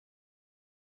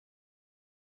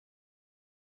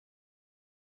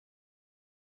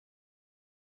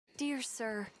Dear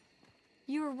sir,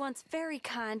 you were once very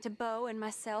kind to Beau and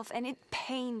myself, and it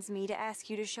pains me to ask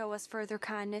you to show us further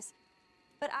kindness.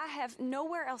 But I have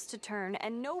nowhere else to turn,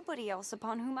 and nobody else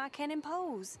upon whom I can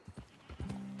impose.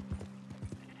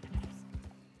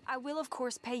 I will, of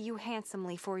course, pay you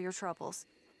handsomely for your troubles.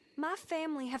 My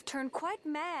family have turned quite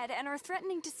mad and are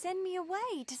threatening to send me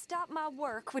away to stop my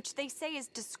work, which they say is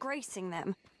disgracing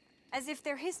them. As if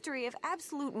their history of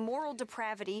absolute moral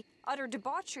depravity, utter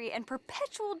debauchery, and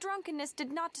perpetual drunkenness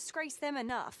did not disgrace them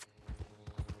enough.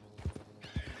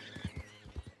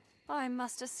 I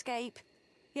must escape,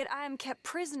 yet I am kept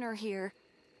prisoner here.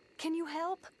 Can you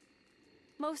help?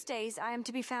 Most days I am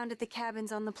to be found at the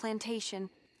cabins on the plantation.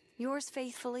 Yours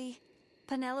faithfully,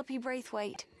 Penelope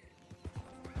Braithwaite.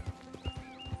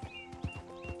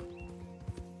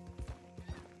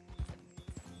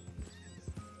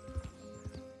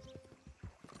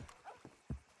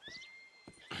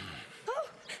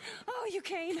 Oh, you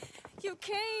came. You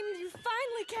came. You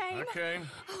finally came. I came.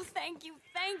 Oh, thank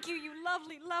you, you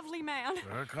lovely, lovely man.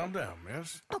 Calm down,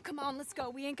 miss. Oh, come on, let's go.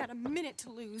 We ain't got a minute to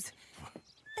lose.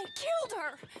 They killed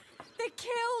her. They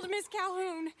killed Miss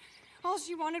Calhoun. All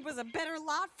she wanted was a better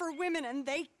lot for women, and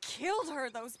they killed her,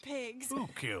 those pigs. Who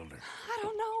killed her? I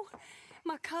don't know.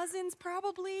 My cousins,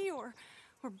 probably, or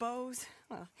Beau's.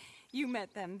 Well, you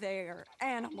met them. They're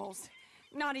animals.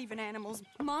 Not even animals,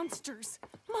 monsters.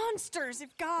 Monsters,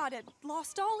 if God had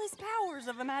lost all his powers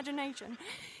of imagination.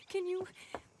 Can you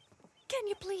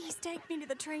please take me to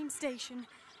the train station?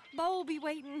 Beau will be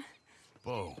waiting.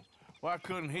 Beau, why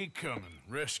couldn't he come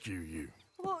and rescue you?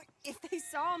 Well, if they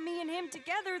saw me and him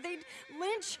together, they'd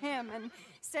lynch him and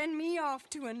send me off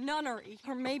to a nunnery.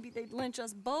 Or maybe they'd lynch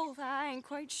us both, I ain't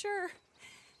quite sure.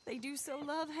 They do so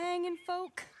love hanging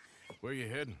folk. Where you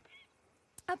heading?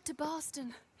 Up to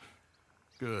Boston.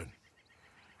 Good.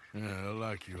 Yeah, I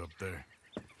like you up there.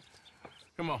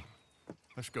 Come on,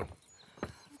 let's go.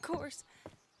 Of course.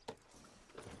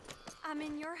 I'm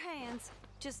in your hands.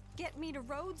 Just get me to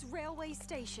Rhodes Railway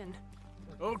Station.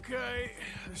 Okay,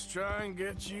 let's try and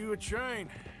get you a train.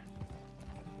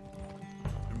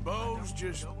 And Beau's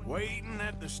just waiting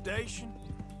at the station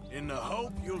in the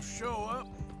hope you'll show up,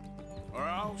 or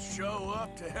I'll show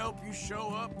up to help you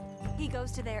show up. He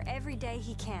goes to there every day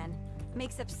he can.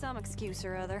 Makes up some excuse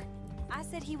or other. I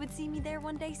said he would see me there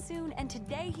one day soon, and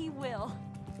today he will.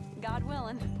 God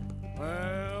willing.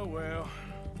 Well,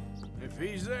 if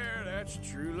he's there, that's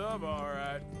true love, all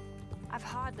right. I've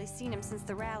hardly seen him since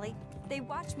the rally. They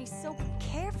watch me so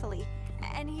carefully,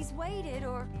 and he's waited,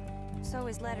 or so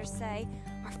his letters say.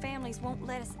 Our families won't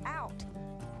let us out.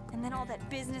 And then all that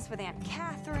business with Aunt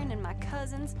Catherine and my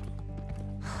cousins.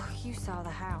 You saw the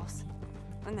house.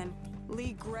 And then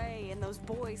Lee Gray and those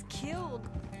boys killed.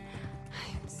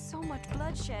 So much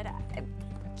bloodshed.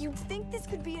 You'd think this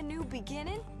could be a new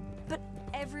beginning, but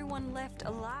everyone left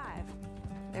alive.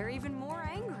 They're even more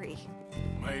angry.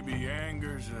 Maybe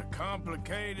anger's a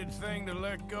complicated thing to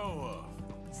let go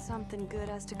of. Something good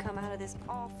has to come out of this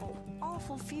awful,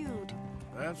 awful feud.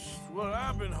 That's what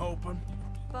I've been hoping.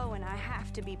 Beau and I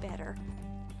have to be better.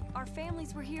 Our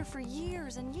families were here for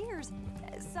years and years.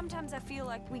 Sometimes I feel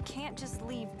like we can't just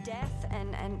leave death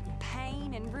and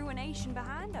pain and ruination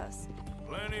behind us.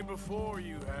 Plenty before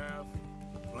you have.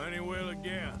 Plenty will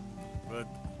again. But,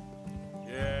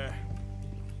 yeah,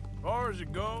 as far as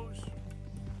it goes,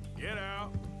 get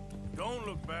out, don't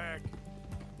look back,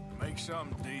 and make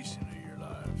something decent of your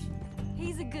lives.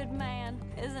 He's a good man,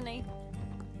 isn't he,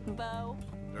 Beau?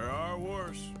 There are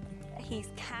worse. He's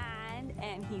kind,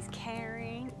 and he's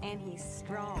caring, and he's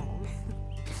strong.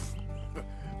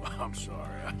 I'm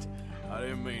sorry, I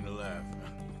didn't mean to laugh.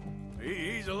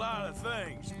 He's a lot of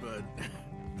things, but...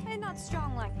 And not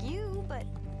strong like you, but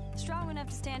strong enough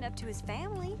to stand up to his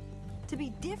family, to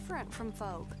be different from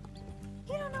folk.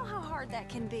 You don't know how hard that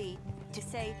can be, to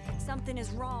say something is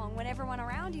wrong when everyone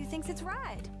around you thinks it's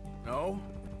right. No,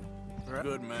 you're a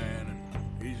good man,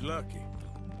 and he's lucky.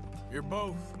 You're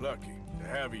both lucky to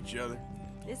have each other.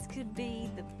 This could be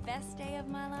the best day of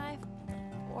my life,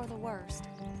 or the worst.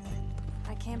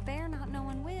 I can't bear not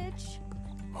knowing which.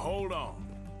 Hold on.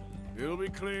 It'll be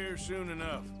clear soon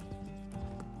enough.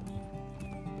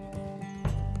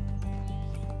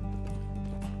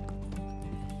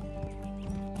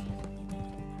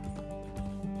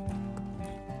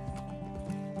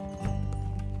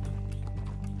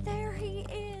 There he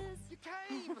is! You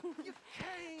came! You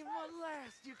came! At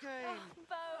last you came! Oh,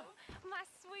 Beau, my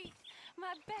sweet,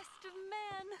 my best of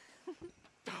men.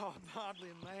 Oh, I'm hardly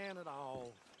a man at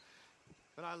all.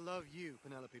 But I love you,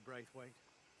 Penelope Braithwaite.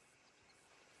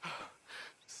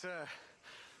 Sir,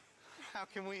 How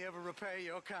can we ever repay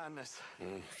your kindness?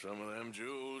 Some of them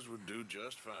jewels would do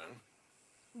just fine.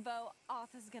 Bo,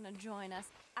 Arthur's gonna join us.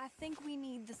 I think we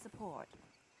need the support.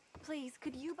 Please,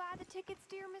 could you buy the tickets,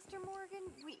 dear Mr. Morgan?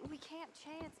 We can't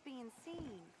chance being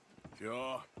seen.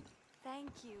 Sure.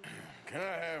 Thank you. Can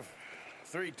I have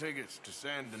 3 tickets to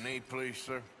Saint Denis, please,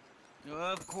 sir?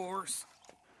 Of course.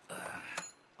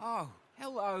 Oh,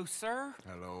 hello, sir.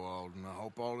 Hello, Alden. I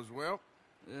hope all is well.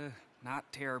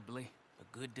 Not terribly,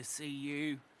 but good to see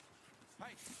you.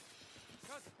 Hey,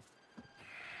 cousin.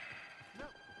 No,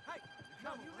 hey,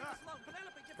 no, you leave us alone.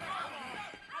 Penelope, get back.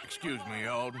 Excuse me,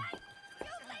 Alden.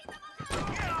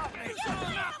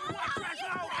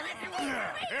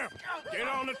 Here, get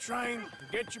on the train.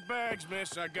 Get your bags,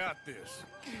 miss. I got this.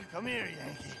 Come here,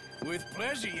 Yankee. With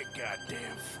pleasure, you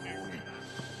goddamn fool.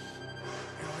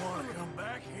 You want to come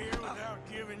back here without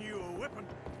giving you a whipping?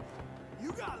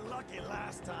 You got lucky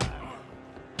last time.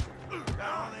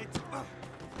 Now they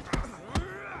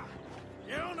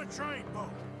Get on the train, Bo.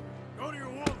 Go to your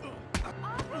woman.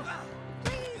 Arthur,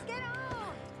 please get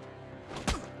on!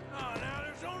 Oh, now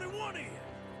there's only one of you.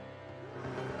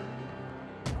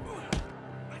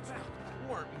 Let's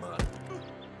work, mud.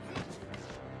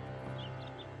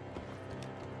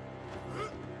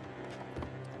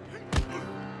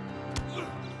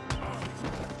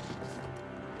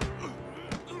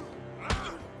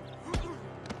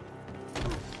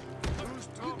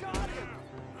 You got him!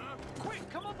 Quick,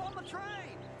 come up on the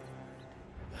train!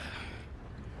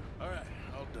 All right,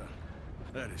 all done.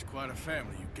 That is quite a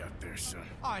family you got there, son.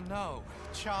 I know.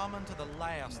 Charming to the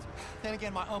last. Then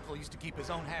again, my uncle used to keep his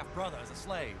own half-brother as a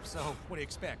slave, so what do you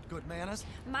expect? Good manners?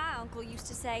 My uncle used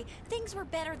to say things were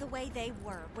better the way they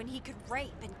were, when he could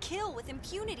rape and kill with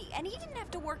impunity, and he didn't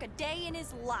have to work a day in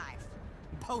his life.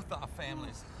 Both our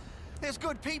families. There's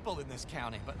good people in this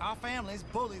county, but our families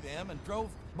bullied them and drove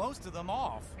most of them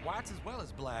off, whites as well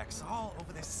as blacks, all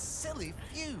over this silly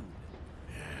feud.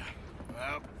 Yeah,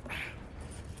 well,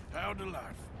 how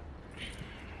delightful.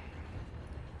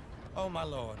 Oh, my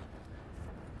lord.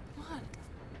 What?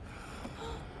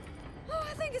 Oh,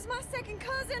 I think it's my second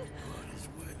cousin. What is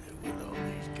with it with all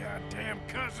these goddamn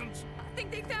cousins? I think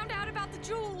they found out about the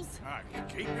jewels. All right,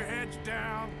 keep your heads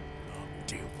down. I'll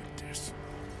deal with this.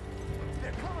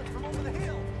 They're coming from over the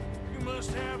hill. You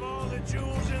must have all the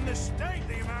jewels in the state.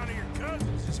 The amount of your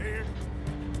cousins is here.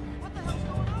 What the hell's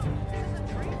going on? Is this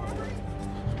a train robbery?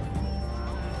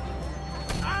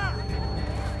 Ah! If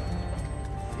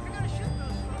you're gonna shoot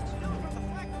those folks, do it from the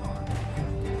flag car.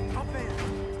 Hop in.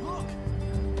 Look.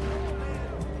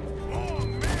 Oh,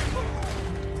 man!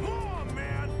 Oh,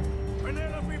 man!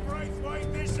 Penelope Braithwaite,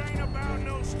 this ain't about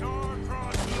no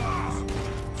star-crossed laws.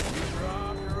 You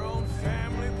robbed your own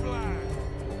family blind.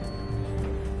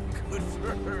 Good for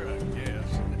her, I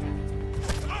guess.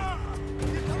 Ah!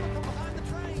 They're coming from behind the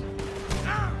train.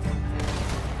 Ah!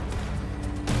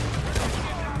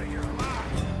 Get out of here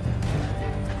alive!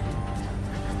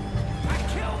 I'd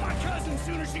kill my cousin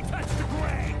soon as she touched the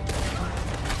grave!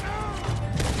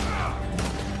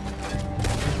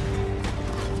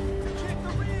 Check the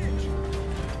ridge.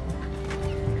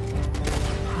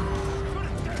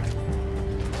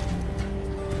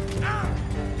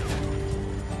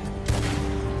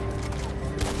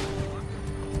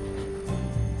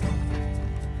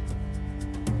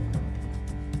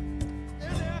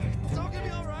 There, there. It's all gonna be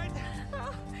all right.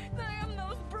 Oh, damn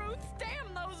those brutes!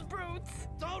 Damn those brutes!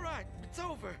 It's all right. It's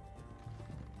over.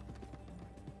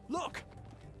 Look.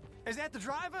 Is that the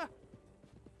driver?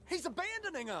 He's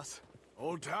abandoning us.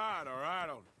 Hold tight, all right?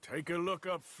 I'll take a look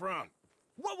up front.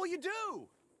 What will you do?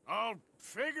 I'll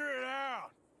figure it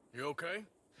out. You okay?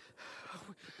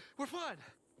 We're fine.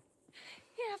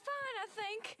 Yeah, fine, I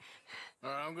think. All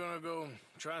right, I'm gonna go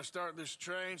try and start this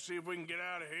train, see if we can get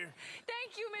out of here.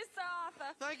 Thank you, Mr.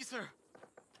 Arthur. Thank you, sir.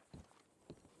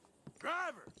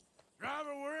 Driver!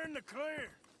 Driver, we're in the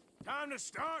clear. Time to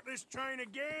start this train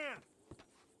again.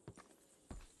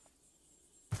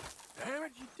 Damn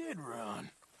it, you did run.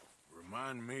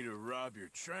 Remind me to rob your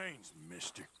trains,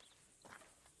 mister.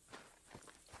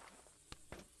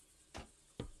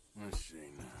 Let's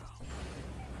see now.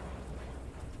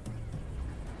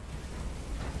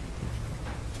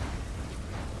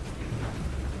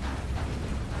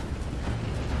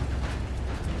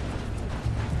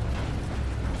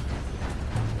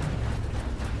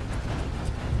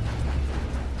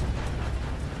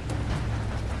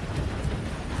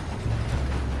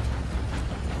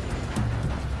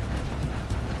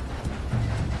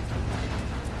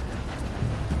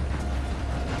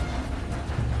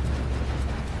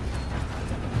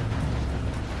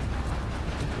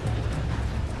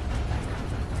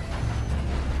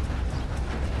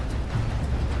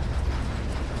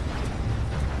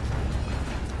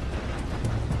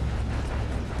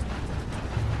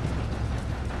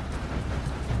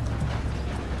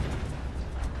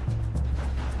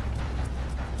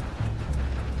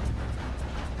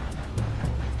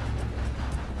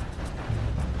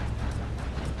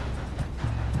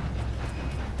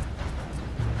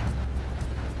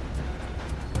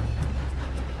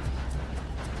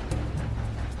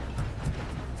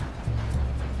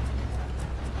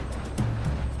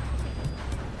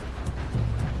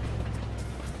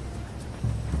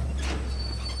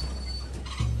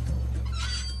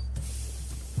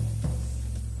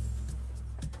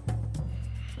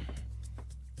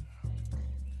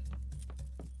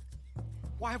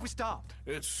 Why have we stopped?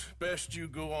 It's best you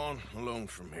go on alone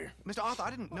from here. Mr. Arthur,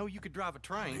 I didn't know you could drive a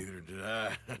train. Neither did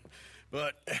I.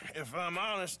 But if I'm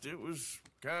honest, it was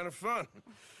kind of fun.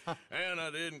 And I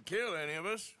didn't kill any of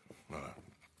us. Well,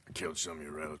 I killed some of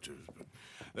your relatives, but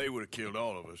they would have killed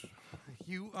all of us.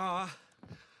 You are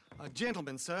a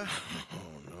gentleman, sir.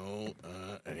 Oh, no,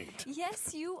 I ain't.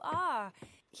 Yes, you are.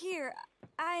 Here,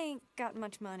 I ain't got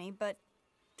much money, but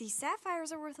these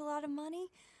sapphires are worth a lot of money.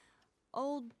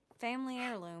 Old family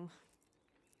heirloom.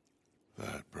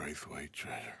 That Braithwaite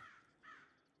treasure.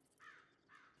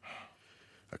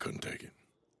 I couldn't take it.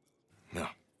 No.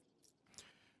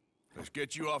 Let's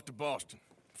get you off to Boston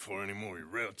before any more of your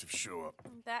relatives show up.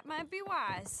 That might be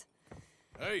wise.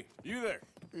 Hey, you there?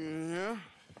 Yeah?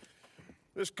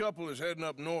 This couple is heading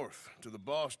up north to the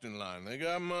Boston line. They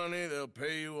got money, they'll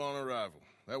pay you on arrival.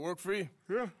 That work for you?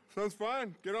 Yeah, sounds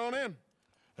fine. Get on in.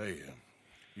 Hey,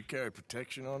 you carry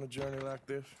protection on a journey like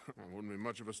this? I wouldn't be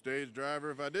much of a stage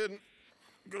driver if I didn't.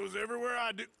 Goes everywhere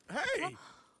I do. Hey!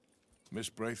 Miss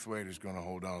Braithwaite is going to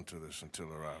hold on to this until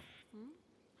arrival.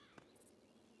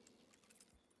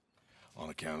 On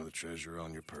account of the treasure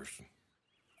on your person.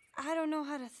 I don't know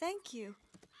how to thank you.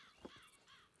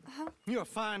 You're a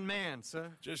fine man, sir.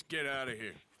 Just get out of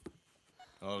here.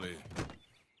 All in.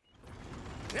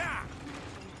 Yeah!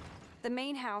 The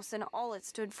main house and all it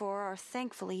stood for are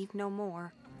thankfully no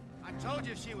more. I told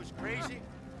you she was crazy.